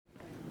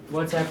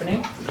What's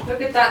happening?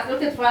 Look at that.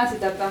 Look at Francie,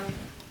 Tata.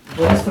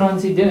 What is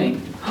Francie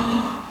doing?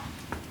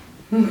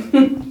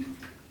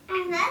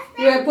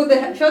 You put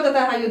the show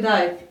Tata how you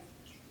dive.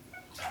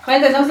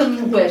 Pamiętaj, nosem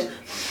dmuchujesz.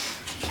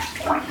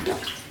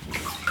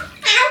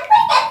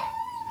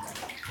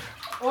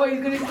 Oh,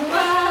 he's gonna...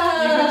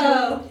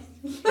 Wow!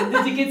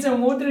 Did you get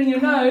some water in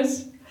your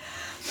nose?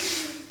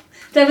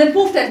 Trzeba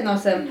wypuszczać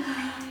nosem.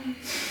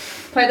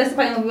 Pamiętasz, co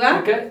pani mówiła?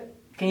 Okay.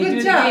 Can you Good do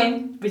it job.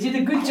 again? But you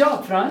did a good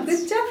job, Franz.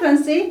 Good job,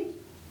 Francie.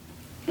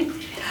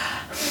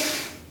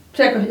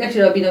 Czekaj, jak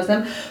się robi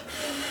nosem?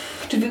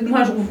 Czy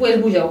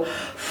wchujesz buzią?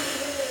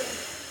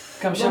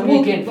 Come show me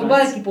again, Bo Franz.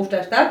 balki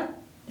puszczasz, tak?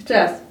 Jeszcze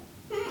raz.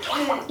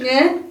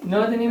 Nie?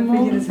 Not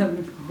anymore?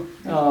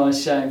 Oh,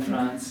 shame,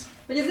 Franz.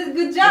 But you did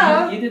good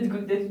job. You did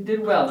good. You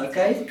did well,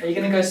 okay? Are you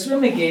gonna go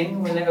swim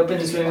again when they open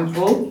the swimming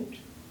pool?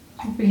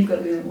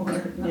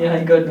 Yeah,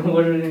 he got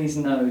water in his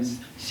nose.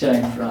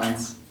 Shame,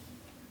 Franz.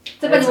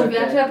 Co pani That's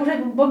mówiła? okay. Trzeba puszczać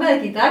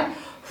bobelki, tak?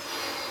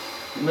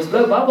 You must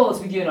blow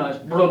bubbles with your nose.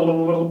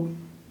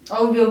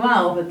 O, with your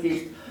mouth at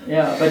least.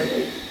 Yeah, but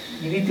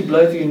you need to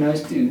blow through your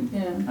nose too,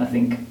 Yeah. I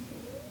think.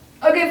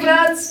 Okay,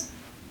 Franz.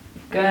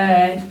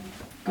 Okay.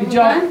 Good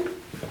job.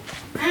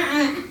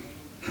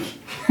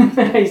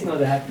 He's not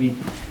happy.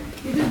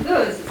 You did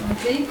good,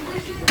 see?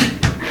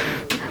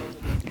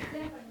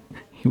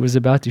 He was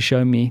about to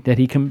show me that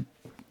he can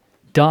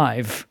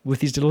dive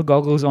with his little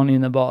goggles on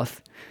in the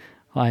bath.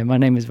 Hi, my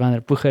name is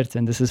Vander Puchert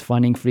and this is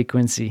Finding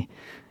Frequency.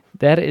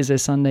 That is a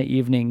Sunday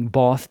evening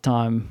bath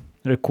time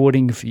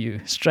recording for you,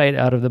 straight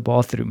out of the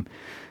bathroom.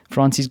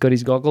 Francie's got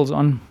his goggles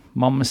on,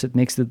 Mom is sit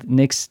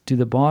next to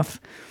the bath,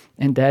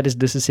 and Dad is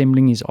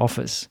disassembling his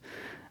office.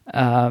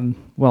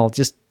 Well,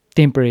 just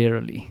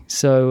temporarily.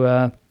 So,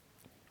 a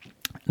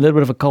little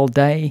bit of a cold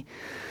day,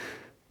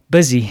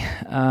 busy.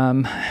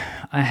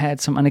 I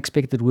had some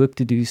unexpected work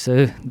to do,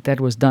 so that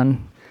was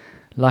done,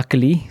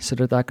 luckily, so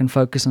that I can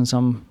focus on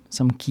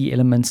some key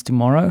elements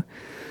tomorrow.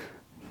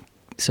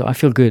 So I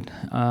feel good.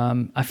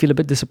 I feel a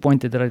bit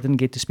disappointed that I didn't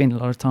get to spend a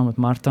lot of time with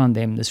Marta and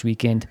them this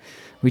weekend,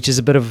 which is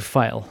a bit of a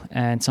fail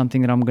and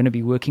something that I'm going to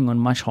be working on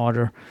much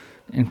harder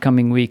in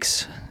coming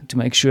weeks to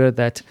make sure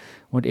that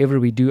whatever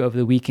we do over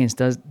the weekends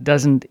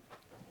doesn't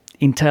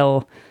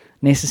entail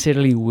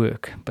necessarily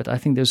work. But I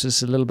think this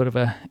is a little bit of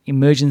an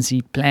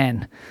emergency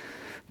plan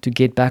to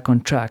get back on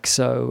track.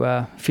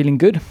 So feeling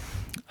good.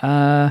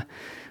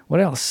 What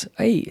else?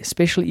 Hey,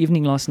 special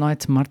evening last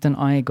night. Marta and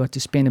I got to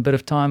spend a bit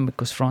of time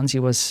because Francie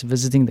was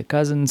visiting the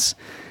cousins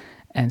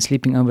and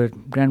sleeping over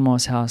at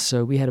Grandma's house.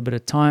 So we had a bit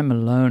of time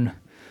alone.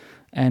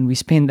 And we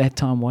spent that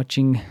time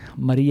watching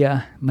Marie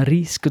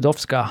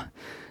Skłodowska,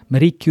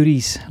 Marie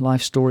Curie's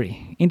life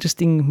story.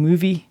 Interesting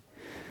movie.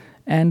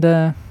 And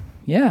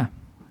yeah,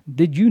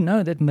 did you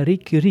know that Marie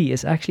Curie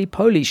is actually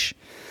Polish?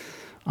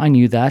 I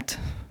knew that.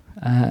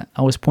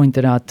 I was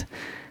pointed out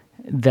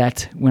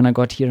that when I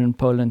got here in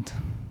Poland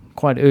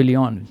quite early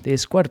on.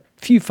 There's quite a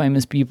few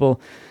famous people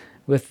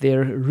with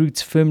their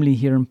roots firmly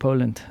here in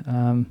Poland.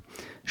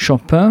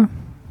 Chopin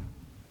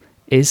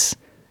is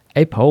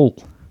a Pole.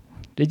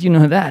 Did you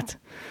know that?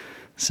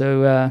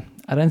 So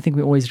I don't think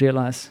we always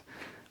realize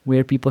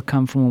where people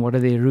come from and what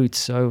are their roots.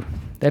 So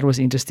that was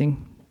interesting.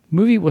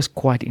 Movie was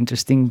quite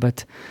interesting,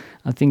 but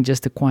I think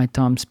just the quiet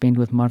time spent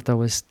with Marta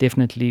was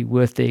definitely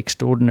worth the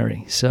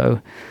extraordinary. So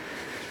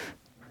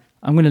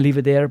I'm going to leave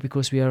it there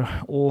because we are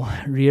all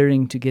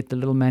rearing to get the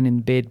little man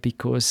in bed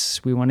because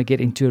we want to get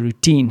into a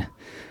routine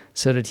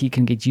so that he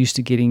can get used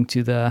to getting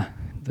to the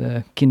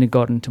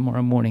kindergarten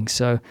tomorrow morning.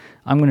 So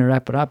I'm going to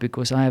wrap it up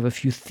because I have a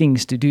few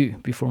things to do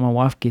before my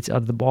wife gets out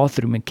of the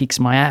bathroom and kicks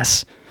my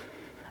ass.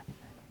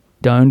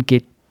 Don't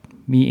get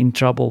me in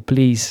trouble,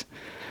 please.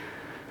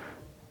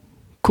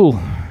 Cool.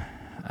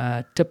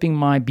 Tipping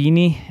my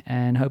beanie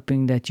and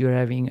hoping that you're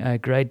having a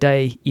great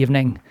day,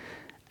 evening,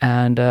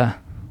 and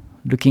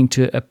looking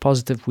to a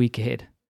positive week ahead.